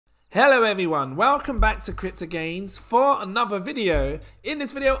Hello everyone, welcome back to Crypto Gains for another video. In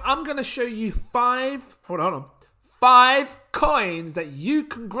this video, I'm going to show you five coins that you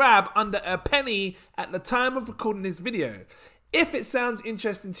can grab under a penny at the time of recording this video. If it sounds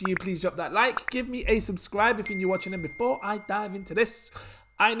interesting to you, please drop that like, give me a subscribe if you're new watching, and before I dive into this,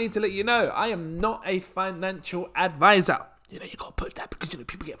 I need to let you know I am not a financial advisor. You gotta put that because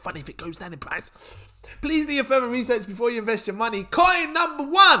people get funny if it goes down in price. Please do your further research before you invest your money. Coin number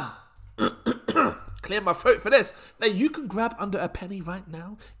one, clear my throat for this, that you can grab under a penny right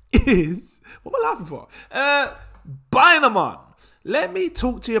now is, what am I laughing for? Bynamon. Let me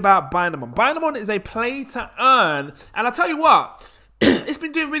talk to you about Bynamon. Bynamon is a play to earn, and I'll tell you what, it's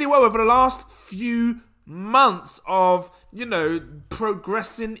been doing really well over the last few months of,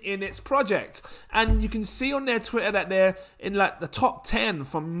 progressing in its project. And you can see on their Twitter that they're in like the top 10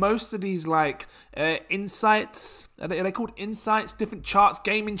 for most of these insights. Are they called insights? Different charts,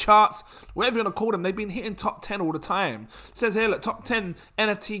 gaming charts, whatever you want to call them. They've been hitting top 10 all the time. It says here, look, top 10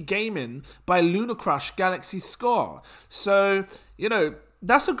 NFT gaming by Lunacrush Galaxy Score. So,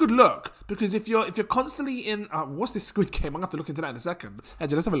 that's a good look, because if you're constantly in what's this Squid Game? I'm gonna have to look into that in a second.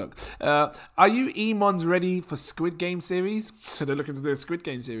 Actually, let's have a look. Are you Emons ready for Squid Game series? So they're looking to do a Squid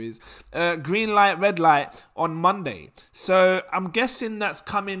Game series. Green light, red light on Monday. So I'm guessing that's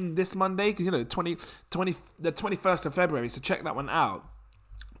coming this Monday, because the 21st of February. So check that one out.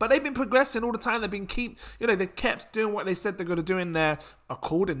 But they've been progressing all the time. They've kept doing what they said they're going to do in there,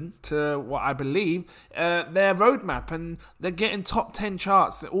 according to what I believe, their roadmap. And they're getting top 10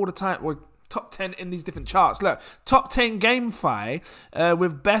 charts all the time. Well, top 10 in these different charts. Look, top 10 GameFi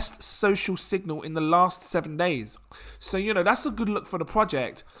with best social signal in the last 7 days. So, that's a good look for the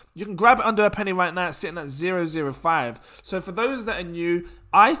project. You can grab it under a penny right now. It's sitting at 0.05. So for those that are new,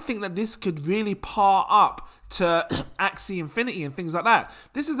 I think that this could really par up to Axie Infinity and things like that.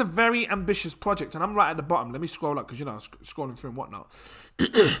 This is a very ambitious project, and I'm right at the bottom. Let me scroll up, because I'm scrolling through and whatnot.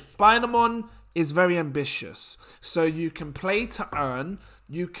 Bynamon is very ambitious. So you can play to earn.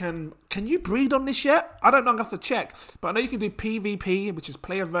 Can you breed on this yet? I don't know, I'm going to have to check. But I know you can do PvP, which is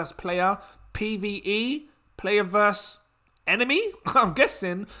player versus player. PvE, player versus enemy. I'm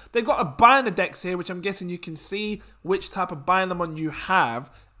guessing they've got a binder decks here, which I'm guessing you can see which type of Bynamon you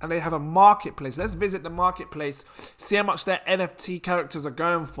have, and they have a marketplace. Let's visit the marketplace, see how much their NFT characters are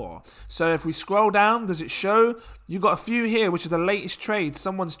going for. So if we scroll down, does it show? You got a few here, which is the latest trade.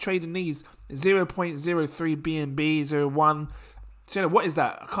 Someone's trading these 0.03 BNB, 01. So what is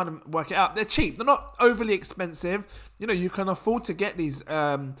that? I can't work it out. They're cheap. They're not overly expensive. You can afford to get these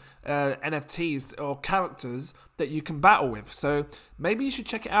NFTs or characters that you can battle with. So maybe you should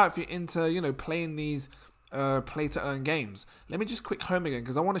check it out if you're into, playing these play to earn games. Let me just click home again,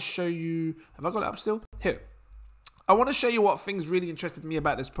 because I want to show you. Have I got it up still? Here. I want to show you what things really interested me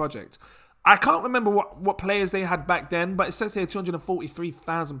about this project. I can't remember what players they had back then, but it says here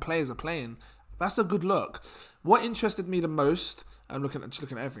 243,000 players are playing. That's a good look. What interested me the most, I'm just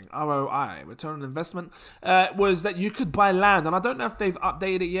looking at everything, ROI, return on investment, was that you could buy land. And I don't know if they've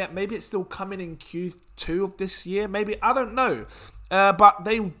updated it yet. Maybe it's still coming in Q2 of this year. Maybe, I don't know. But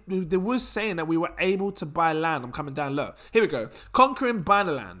they was saying that we were able to buy land. I'm coming down low. Here we go. Conquering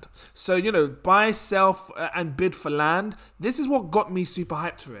Binderland. So, buy, sell, and bid for land. This is what got me super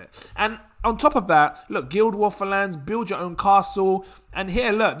hyped for it. And on top of that, look, Guild War for lands, build your own castle. And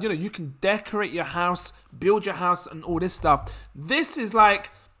here, look, you can decorate your house, build your house, and all this stuff. This is like,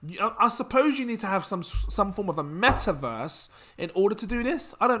 I suppose you need to have some form of a metaverse in order to do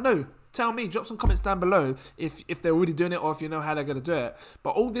this. I don't know. Tell me, drop some comments down below if they're already doing it, or if you know how they're going to do it.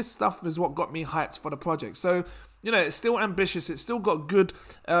 But all this stuff is what got me hyped for the project. So, it's still ambitious. It's still got good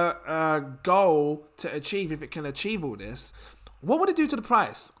goal to achieve if it can achieve all this. What would it do to the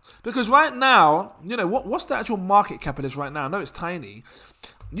price? Because right now, what's the actual market cap of this right now? I know it's tiny.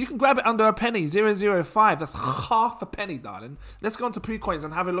 You can grab it under a penny, 0.05. That's half a penny, darling. Let's go on to PooCoins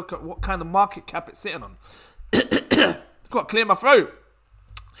and have a look at what kind of market cap it's sitting on. Got to clear my throat.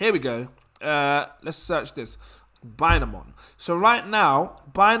 Here we go. Let's search this. Bynamon. So right now,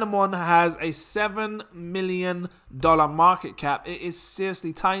 Bynamon has a $7 million market cap. It is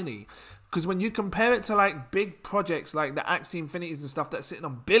seriously tiny. Because when you compare it to like big projects like the Axie Infinities and stuff that's sitting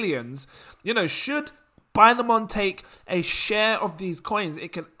on billions, should Bynamon take a share of these coins,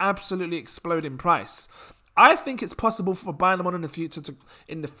 it can absolutely explode in price. I think it's possible for Bynamon in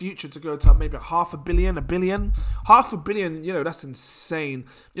the future to go to maybe $500 million, $1 billion. $500 million, that's insane.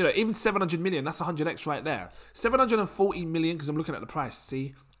 Even 700 million, that's 100x right there. 740 million, because I'm looking at the price,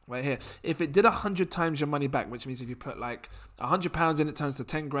 see? Right here. If it did 100 times your money back, which means if you put like £100 in, it turns to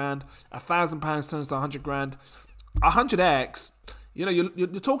 10 grand. £1,000 turns to 100 grand. 100x You know, you're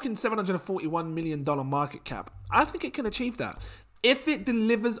talking $741 million market cap. I think it can achieve that. If it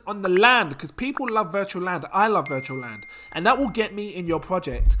delivers on the land, because people love virtual land, I love virtual land, and that will get me in your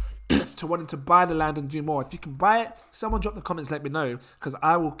project to wanting to buy the land and do more. If you can buy it, someone drop the comments, let me know, because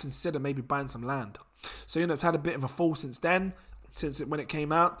I will consider maybe buying some land. So, you know, it's had a bit of a fall since then, when it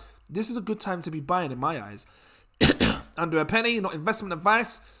came out. This is a good time to be buying in my eyes. Under a penny, not investment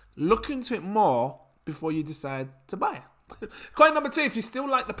advice. Look into it more before you decide to buy. Coin number 2, if you still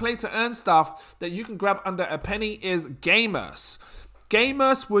like the play to earn stuff that you can grab under a penny, is Gamers.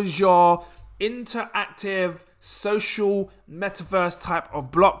 Gamers was your interactive social metaverse type of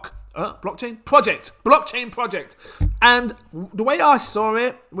blockchain project. And the way I saw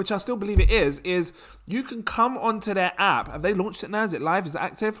it, which I still believe it is you can come onto their app. Have they launched it now? Is it live? Is it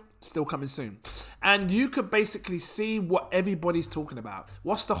active? Still coming soon. And you could basically see what everybody's talking about.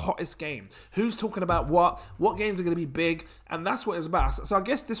 What's the hottest game? Who's talking about what? What games are going to be big? And that's what it's about. So I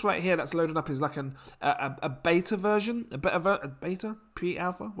guess this right here that's loaded up is like a beta version, a beta,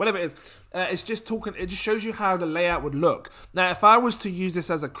 pre-alpha, whatever it is. It's just talking. It just shows you how the layout would look. Now, if I was to use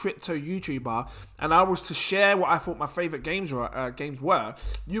this as a crypto YouTuber and I was to share what I thought my favorite games were,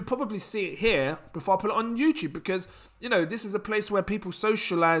 you'd probably see it here before I put it on YouTube, because you know this is a place where people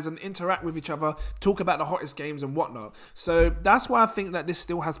socialize and interact with each other, talk about the hottest games and whatnot. So that's why I think that this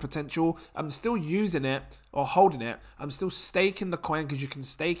still has potential. I'm still using it or holding it. I'm still staking the coin, because you can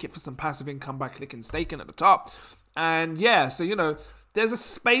stake it for some passive income by clicking staking at the top. And yeah, so you know, there's a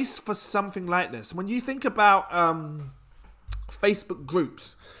space for something like this. When you think about Facebook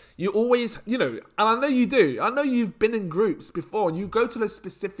groups, you always, you know, and I know you do. I know you've been in groups before, and you go to those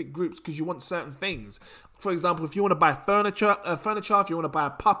specific groups because you want certain things. For example, if you want to buy furniture, if you want to buy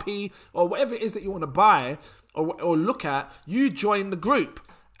a puppy, or whatever it is that you want to buy or look at, you join the group.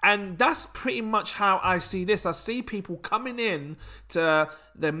 And that's pretty much how I see this. I see people coming in to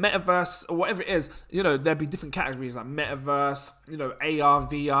the metaverse or whatever it is. You know, there'll be different categories like metaverse, you know, AR,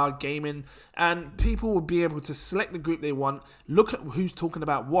 VR, gaming. And people will be able to select the group they want, look at who's talking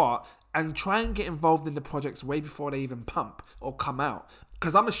about what, and try and get involved in the projects way before they even pump or come out.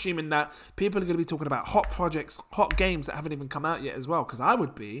 Because I'm assuming that people are going to be talking about hot projects, hot games that haven't even come out yet as well. Because I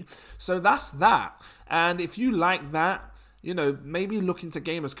would be. So that's that. And if you like that, you know, maybe look into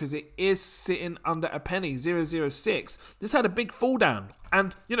Gamers, because it is sitting under a penny, 0.006. This had a big fall down.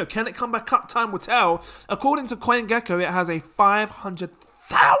 And, you know, can it come back up? Time will tell. According to CoinGecko, it has a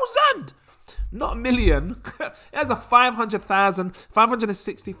 500,000, not a million. It has a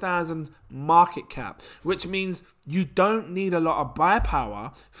 560,000 market cap, which means you don't need a lot of buy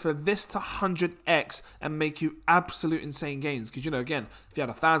power for this to 100x and make you absolute insane gains. Because, you know, again, if you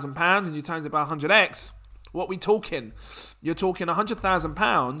had £1,000 and you times it by 100x, what we talking? You're talking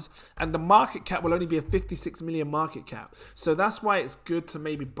 £100,000, and the market cap will only be a 56 million market cap. So that's why it's good to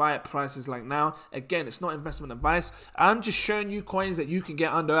maybe buy at prices like now. Again, it's not investment advice. I'm just showing you coins that you can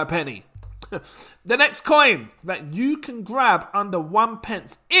get under a penny. The next coin that you can grab under 1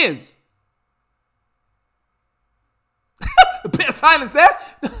 pence is... a bit of silence there.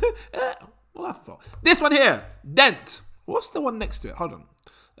 Well, I thought. This one here, Dent. What's the one next to it? Hold on.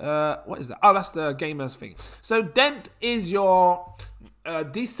 What is that? Oh, that's the Gamers thing. So Dent is your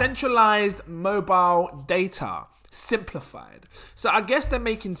decentralized mobile data, simplified. So I guess they're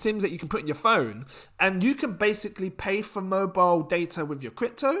making sims that you can put in your phone, and you can basically pay for mobile data with your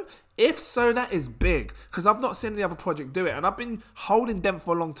crypto. If so, that is big, because I've not seen any other project do it, and I've been holding Dent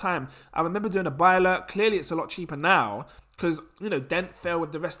for a long time. I remember doing a buy alert. Clearly it's a lot cheaper now, because, you know, Dent fell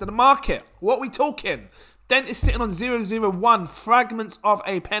with the rest of the market. What are we talking? Dent is sitting on 0.001 fragments of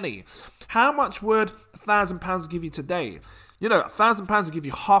a penny. How much would £1,000 give you today? You know, £1,000 would give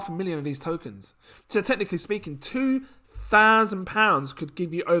you 500,000 of these tokens. So technically speaking, £2,000 could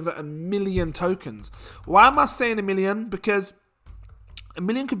give you over 1 million tokens. Why am I saying 1 million? Because 1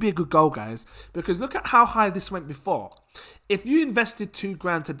 million could be a good goal, guys. Because look at how high this went before. If you invested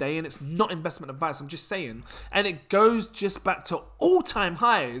 $2,000 today, and it's not investment advice, I'm just saying, and it goes just back to all-time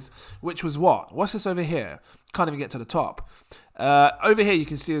highs, which was what? What's this over here? Can't even get to the top. Over here, you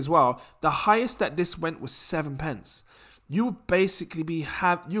can see as well, the highest that this went was 7 pence. You would basically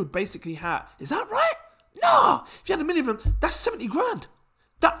have, is that right? No! If you had 1 million of them, that's 70 grand.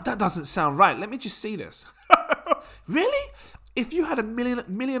 That doesn't sound right. Let me just see this. Really? If you had a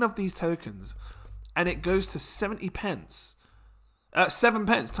million of these tokens, and it goes to 70 pence, 7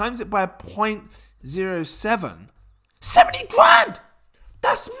 pence, times it by 0.07, 70 grand!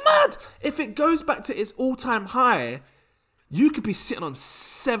 That's mad! If it goes back to its all-time high, you could be sitting on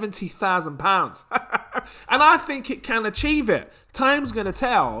 £70,000. And I think it can achieve it. Time's going to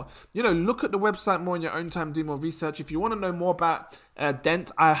tell. You know, look at the website more in your own time, do more research. If you want to know more about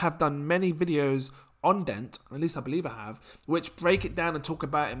Dent, I have done many videos on Dent, at least I believe I have, which break it down and talk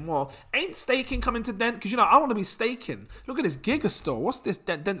about it more. Ain't staking coming to Dent? Because, you know, I want to be staking. Look at this Giga store. What's this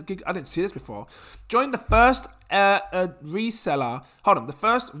Dent Gig? I didn't see this before. Join the first reseller. Hold on. The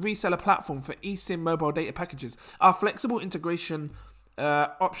first reseller platform for eSIM mobile data packages. Our flexible integration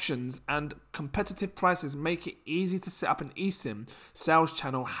options and competitive prices make it easy to set up an eSIM sales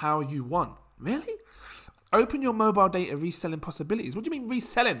channel how you want. Really? Open your mobile data reselling possibilities. What do you mean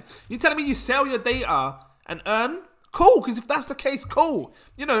reselling? You telling me you sell your data and earn? Cool, because if that's the case, cool.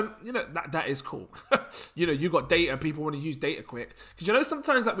 You know that is cool. You know, you got data, people want to use data quick. Because you know,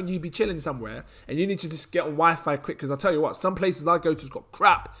 sometimes like when you be chilling somewhere and you need to just get on Wi-Fi quick. Because I tell you what, some places I go to has got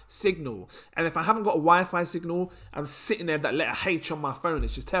crap signal, and if I haven't got a Wi-Fi signal, I'm sitting there with that letter H on my phone.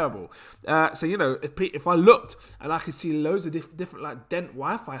 It's just terrible. So you know, if I looked and I could see loads of different like Dent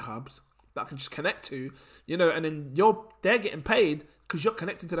Wi-Fi hubs that I can just connect to, you know, and then they're getting paid because you're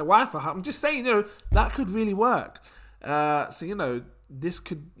connected to the Wi-Fi hub. I'm just saying, you know, that could really work. So, you know, this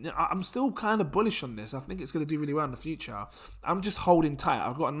could, I'm still kind of bullish on this. I think it's going to do really well in the future. I'm just holding tight.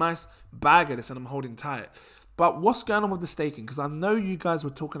 I've got a nice bag of this and I'm holding tight. But what's going on with the staking? Because I know you guys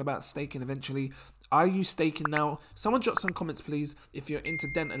were talking about staking eventually. Are you staking now? Someone drop some comments, please, if you're into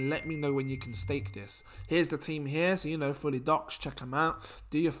Dent, and let me know when you can stake this. Here's the team here. So, you know, fully docs. Check them out.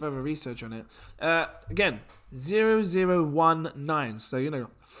 Do your further research on it. Again, 0019. So, you know,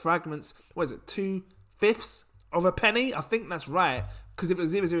 fragments. What is it? 2/5 of a penny? I think that's right. Because if it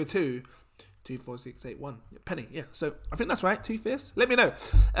was 002... 24681 penny, yeah. So I think that's right. 2/5. Let me know.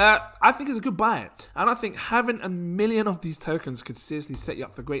 I think it's a good buy, and I think having 1 million of these tokens could seriously set you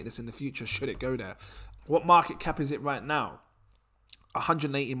up for greatness in the future. Should it go there? What market cap is it right now?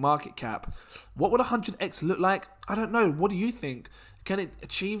 180 market cap. What would 100x look like? I don't know. What do you think? Can it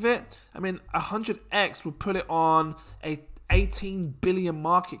achieve it? I mean, 100x would put it on a 18 billion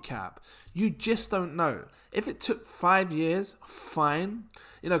market cap. You just don't know. If it took 5 years, fine.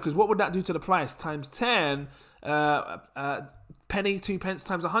 You know, because what would that do to the price? Times 10, penny, 2 pence,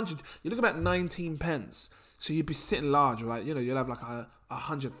 times 100. You look about 19 pence. So you'd be sitting large, right? You know, you'll have like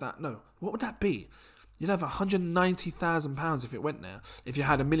 100,000. No, what would that be? You'd have £190,000 if it went there. If you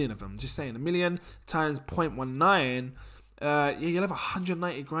had 1 million of them. Just saying, 1 million times 0.19, yeah, you'll have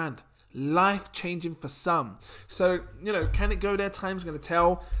 190 grand. Life changing for some. So, you know, can it go there? Time's going to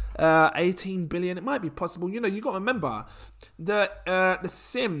tell. 18 billion, it might be possible. You know, you got to remember the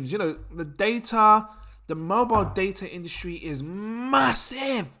SIMs, you know, the data, the mobile data industry is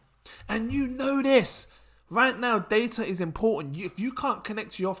massive, and you know this. Right now, data is important. If you can't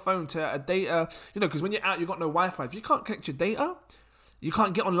connect your phone to a data, you know, because when you're out, you've got no Wi-Fi. If you can't connect your data, you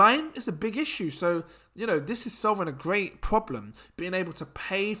can't get online, it's a big issue. So, you know, this is solving a great problem. Being able to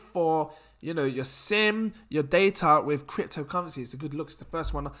pay for, you know, your SIM, your data with cryptocurrency. It's a good look. It's the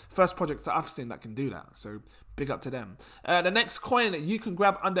first project that I've seen that can do that. So, big up to them. The next coin that you can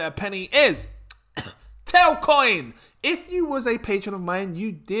grab under a penny is Tailcoin. If you was a patron of mine,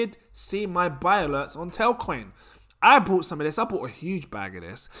 you did see my buy alerts on Tailcoin. I bought some of this. I bought a huge bag of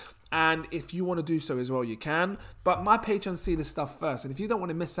this. And if you want to do so as well, you can. But my patrons see this stuff first. And if you don't want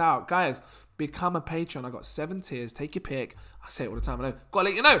to miss out, guys, become a patron. I got 7 tiers. Take your pick. I say it all the time. I know. Gotta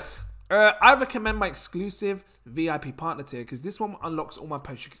let you know. I recommend my exclusive VIP partner tier, because this one unlocks all my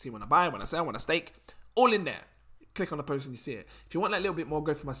posts. You can see when I buy, when I sell, when I stake. All in there. Click on the post and you see it. If you want that little bit more,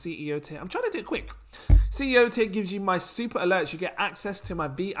 go for my CEO tier. I'm trying to do it quick. CEO tier gives you my super alerts. You get access to my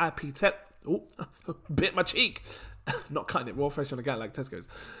VIP oh, bit my cheek. Not cutting it raw fresh on the gut like Tesco's.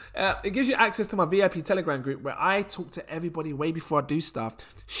 It gives you access to my VIP Telegram group where I talk to everybody way before I do stuff,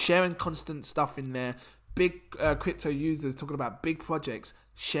 sharing constant stuff in there. Big crypto users talking about big projects,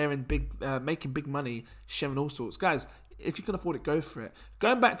 sharing big, making big money, sharing all sorts. Guys, if you can afford it, go for it.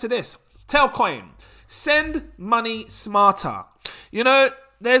 Going back to this, Tailcoin, send money smarter. You know,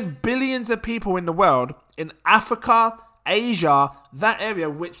 there's billions of people in the world, in Africa, Asia, that area,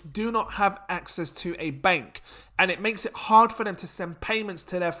 which do not have access to a bank, and it makes it hard for them to send payments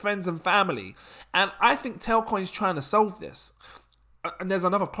to their friends and family. And I think Tailcoin's trying to solve this. And there's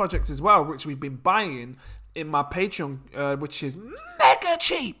another project as well which we've been buying in my Patreon, which is mega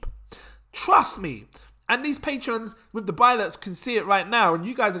cheap. Trust me. And these patrons with the buy alerts can see it right now, and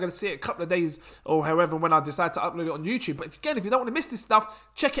you guys are going to see it a couple of days or however when I decide to upload it on YouTube. But if you don't want to miss this stuff,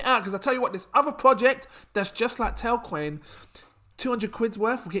 check it out, because I tell you what, this other project that's just like Tailcoin, 200 quid's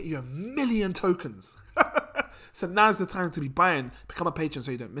worth will get you 1 million tokens. So now's the time to be buying. Become a patron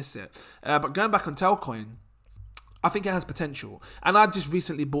so you don't miss it. But going back on Tailcoin, I think it has potential. And I just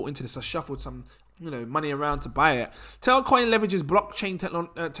recently bought into this. I shuffled some money around to buy it. Tailcoin leverages blockchain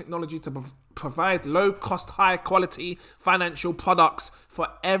technology to provide low-cost, high-quality financial products for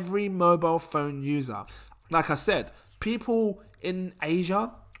every mobile phone user. Like I said, people in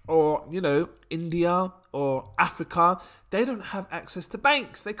Asia or, India or Africa, they don't have access to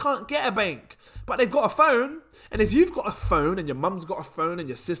banks. They can't get a bank, but they've got a phone. And if you've got a phone and your mum's got a phone and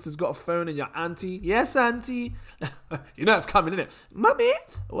your sister's got a phone and your auntie, yes, auntie, it's coming, isn't it? Mummy,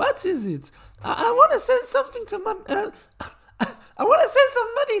 what is it? I want to send something to mum. I want to send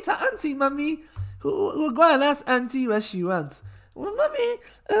some money to auntie, mummy. We'll go and ask auntie what she wants. Well, mummy,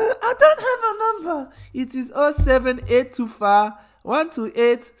 I don't have a number. It is 07825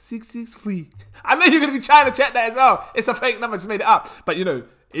 128 663. I know you're going to be trying to check that as well. It's a fake number, just made it up. But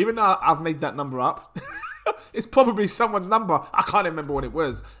even though I've made that number up, it's probably someone's number. I can't remember what it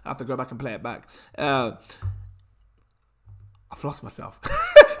was. I have to go back and play it back. I've lost myself.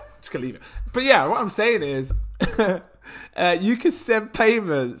 Just gonna leave it. But yeah, what I'm saying is, you can send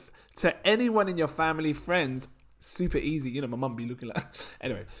payments to anyone in your family, friends. Super easy. My mum be looking like...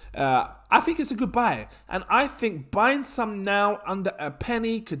 Anyway, I think it's a good buy. And I think buying some now under a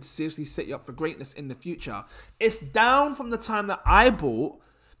penny could seriously set you up for greatness in the future. It's down from the time that I bought.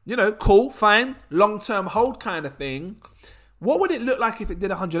 Cool, fine, long-term hold kind of thing. What would it look like if it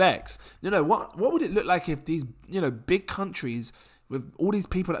did 100x? What would it look like if these, big countries with all these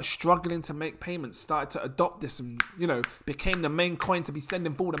people that are struggling to make payments started to adopt this and, became the main coin to be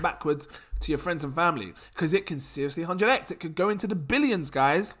sending forward and backwards to your friends and family? Because it can seriously 100x. It could go into the billions,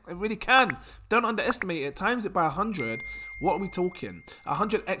 guys. It really can. Don't underestimate it. Times it by 100. What are we talking?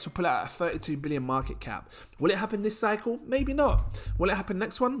 100x will pull out a 32 billion market cap. Will it happen this cycle? Maybe not. Will it happen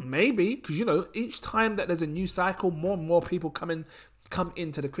next one? Maybe. Because, each time that there's a new cycle, more and more people come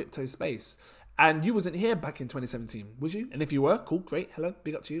into the crypto space. And you wasn't here back in 2017, was you? And if you were, cool, great, hello,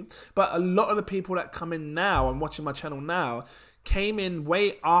 big up to you. But a lot of the people that come in now and watching my channel now came in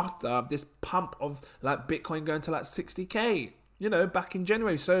way after this pump of like Bitcoin going to like 60K, back in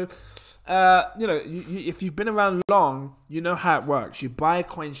January. So, if you've been around long, you know how it works. You buy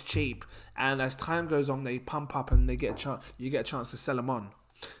coins cheap, and as time goes on, they pump up and you get a chance to sell them on.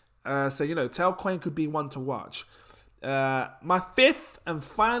 Tailcoin could be one to watch. My fifth and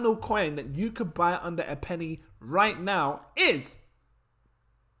final coin that you could buy under a penny right now is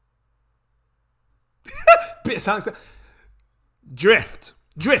Drift.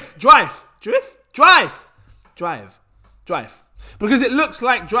 Because it looks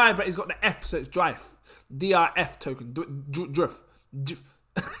like drive, but it's got the F, so it's drive. DRF token. Drift.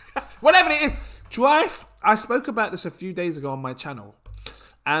 Whatever it is. Drive. I spoke about this a few days ago on my channel.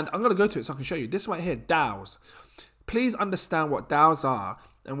 And I'm going to go to it so I can show you. This right here, DAOs. Please understand what DAOs are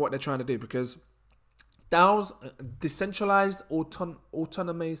and what they're trying to do, because DAOs, decentralized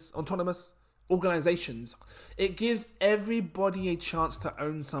autonomous organizations, it gives everybody a chance to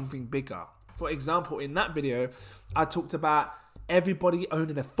own something bigger. For example, in that video, I talked about everybody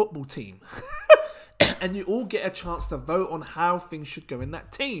owning a football team. And you all get a chance to vote on how things should go in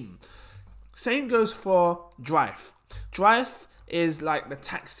that team. Same goes for Drive. Drive is like the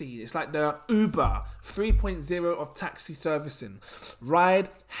taxi. It's like the Uber 3.0 of taxi servicing. Ride,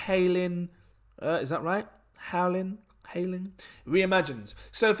 hailing, is that right? Hailing, reimagined.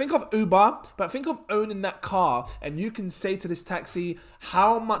 So think of Uber, but think of owning that car, and you can say to this taxi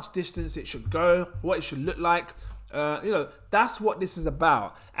how much distance it should go, what it should look like. That's what this is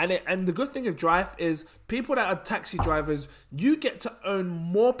about. And the good thing of Drive is people that are taxi drivers, you get to own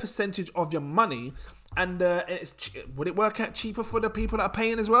more percentage of your money. And would it work out cheaper for the people that are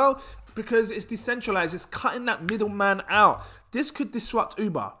paying as well? Because it's decentralized. It's cutting that middleman out. This could disrupt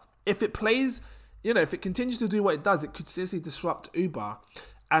Uber. If it plays, if it continues to do what it does, it could seriously disrupt Uber.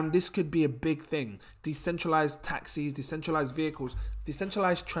 And this could be a big thing. Decentralized taxis, decentralized vehicles,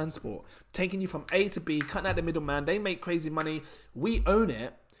 decentralized transport. Taking you from A to B, cutting out the middleman. They make crazy money. We own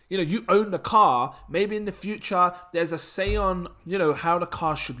it. You own the car. Maybe in the future, there's a say on, how the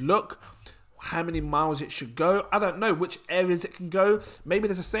car should look, how many miles it should go. I don't know which areas it can go. Maybe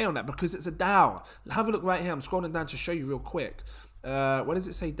there's a say on that because it's a DAO. Have a look right here. I'm scrolling down to show you real quick. What does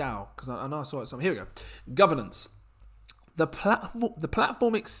it say DAO? Because I know I saw it somewhere. Here we go. Governance. The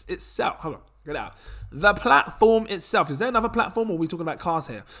platform itself. Hold on. Get out. The platform itself. Is there another platform, or are we talking about cars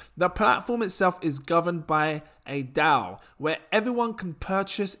here? The platform itself is governed by a DAO, where everyone can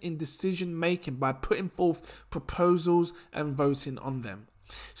purchase in decision making by putting forth proposals and voting on them.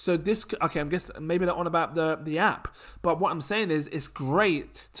 So this, okay, I'm guessing maybe they're on about the app, but what I'm saying is it's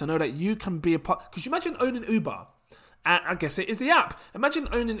great to know that you can be a part. Because you imagine owning Uber, And I guess it is the app. Imagine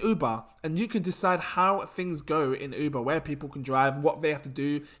owning Uber and you can decide how things go in Uber, where people can drive, what they have to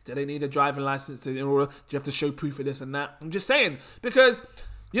do. Do they need a driving license in order? Do you have to show proof of this and that? I'm just saying, because,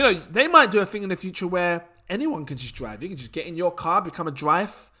 you know, they might do a thing in the future where anyone can just drive. You can just get in your car, become a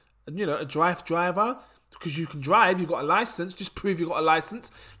drive driver. Because you can drive, you've got a license, just prove you've got a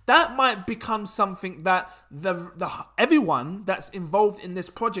license. That might become something that everyone that's involved in this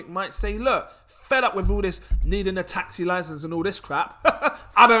project might say, look, fed up with all this needing a taxi license and all this crap.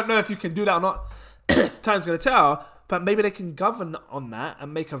 I don't know if you can do that or not. Time's going to tell. But maybe they can govern on that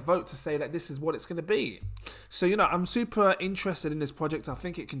and make a vote to say that this is what it's going to be. So, you know, I'm super interested in this project. I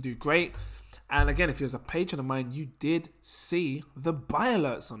think it can do great. And again, if you're a patron of mine, you did see the buy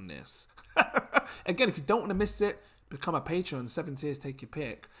alerts on this. Again, if you don't want to miss it, become a patron. 7 tiers, take your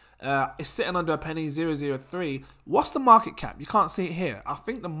pick. It's sitting under a penny, 003. What's the market cap? You can't see it here. I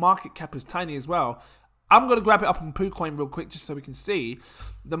think the market cap is tiny as well. I'm going to grab it up on PooCoin real quick just so we can see.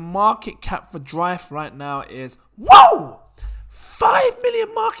 The market cap for Drive right now is, whoa! 5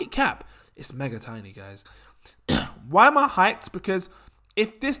 million market cap. It's mega tiny, guys. Why am I hyped? Because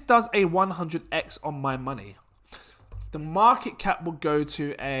if this does a 100x on my money, the market cap will go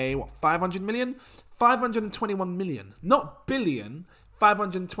to a, what, 500 million? 521 million. Not billion,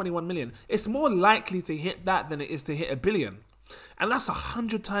 521 million. It's more likely to hit that than it is to hit a billion. And that's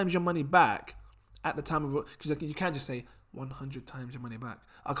 100 times your money back at the time of, because you can't just say 100 times your money back.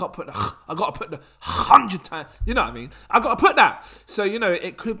 I got to put the 100 times, you know what I mean? I got to put that. So, you know,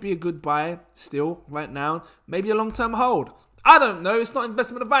 it could be a good buy still right now. Maybe a long-term hold. I don't know. It's not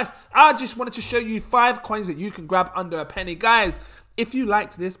investment advice. I just wanted to show you 5 coins that you can grab under a penny. Guys, if you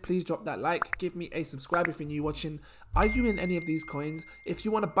liked this, please drop that like. Give me a subscribe if you're new watching. Are you in any of these coins? If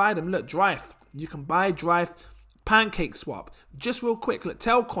you want to buy them, look, Drive. You can buy Drive Pancake Swap. Just real quick, look,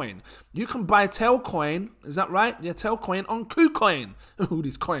 Tailcoin. You can buy Tailcoin. Is that right? Yeah, Tailcoin on KuCoin. Ooh,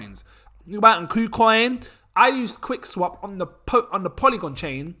 these coins. You can buy it on KuCoin. I used Quick Swap on the Polygon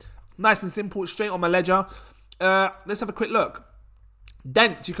chain. Nice and simple, straight on my ledger. Let's have a quick look.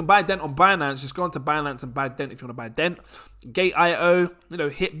 Dent, you can buy Dent on Binance. Just go onto Binance and buy Dent if you want to buy Dent. Gate.io, you know,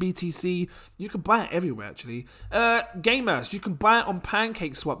 hit BTC. You can buy it everywhere, actually. Gamers, you can buy it on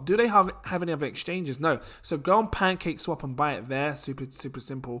Pancake Swap. Do they have any other exchanges? No. So go on Pancake Swap and buy it there. Super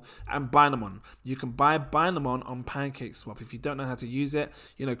simple. And Binamon. You can buy Binamon on Pancake Swap. If you don't know how to use it,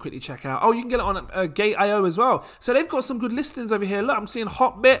 you know, quickly check out. Oh, you can get it on Gate.io as well. So they've got some good listings over here. Look, I'm seeing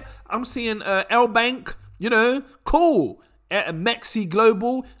Hotbit. I'm seeing L-Bank. You know, cool. Mexi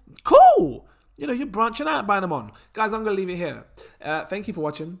Global, cool. You know, you're branching out, buying them on. Guys, I'm going to leave it here. Thank you for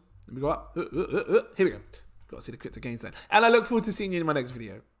watching. Let me go up. Here we go. Got to see the crypto gain sign. And I look forward to seeing you in my next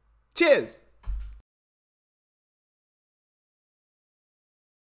video. Cheers.